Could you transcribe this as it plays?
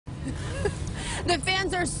The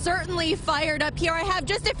fans are certainly fired up here. I have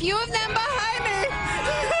just a few of them behind me.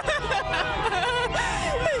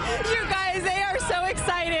 You guys, they are so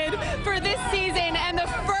excited for this season and the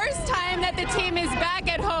first time that the team is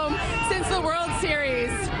back at home since the World Series.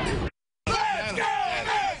 Let's go,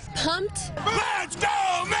 Mets! Pumped. Let's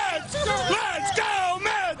go, Mets! Let's go,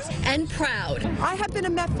 Mets! And proud. I have been a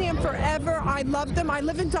Met fan forever. I love them. I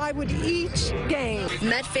live and die with each game.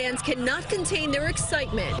 Met fans cannot contain their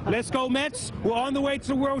excitement. Let's go, Mets. We're on the way to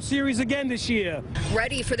the World Series again this year.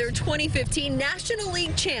 Ready for their 2015 National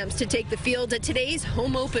League champs to take the field at today's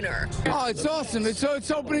home opener. Oh, it's awesome. It's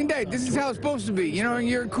opening day. This is how it's supposed to be. You know,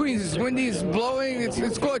 you're in Queens. It's windy, it's blowing.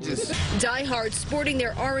 It's gorgeous. Diehards sporting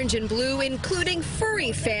their orange and blue, including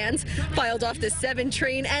furry fans, filed off the 7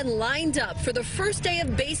 train and lined up for the first day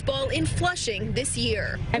of baseball in Flushing this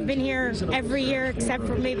year. I've been here every year except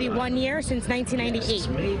for maybe 1 year since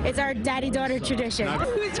 1998. It's our daddy-daughter tradition.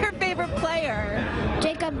 Who's your favorite player?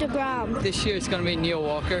 Jacob DeGrom. This year it's going to be Neil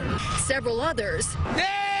Walker. Several others.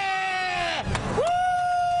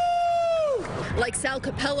 Like Sal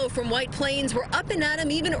Capello from White Plains, were up and at him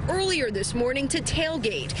even earlier this morning to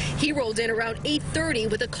tailgate. He rolled in around 8:30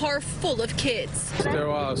 with a car full of kids. They're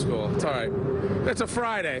all out of school. It's all right. It's a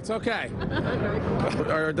Friday. It's okay.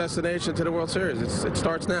 Our destination to the World Series. It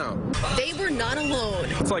starts now. They were not alone.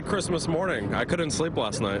 It's like Christmas morning. I couldn't sleep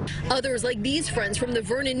last night. Others, like these friends from the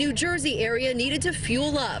Vernon, New Jersey area, needed to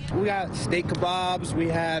fuel up. We got steak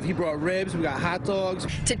kebabs. He brought ribs. We got hot dogs.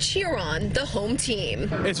 To cheer on the home team.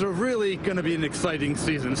 It's really going to be an exciting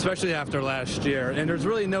season, especially after last year. And there's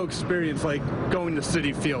really no experience like going to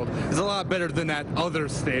Citi Field. It's a lot better than that other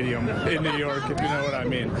stadium in New York, if you know what I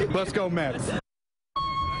mean. Let's go, Mets.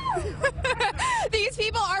 These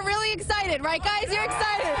people are really excited, right, guys? You're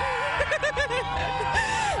excited.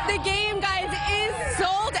 The game, guys, is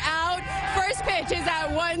sold out. First pitch is at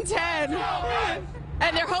 1:10.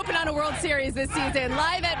 And they're hoping on a World Series this season.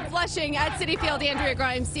 Live at Flushing at Citi Field, Andrea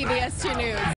Grymes, CBS 2 News.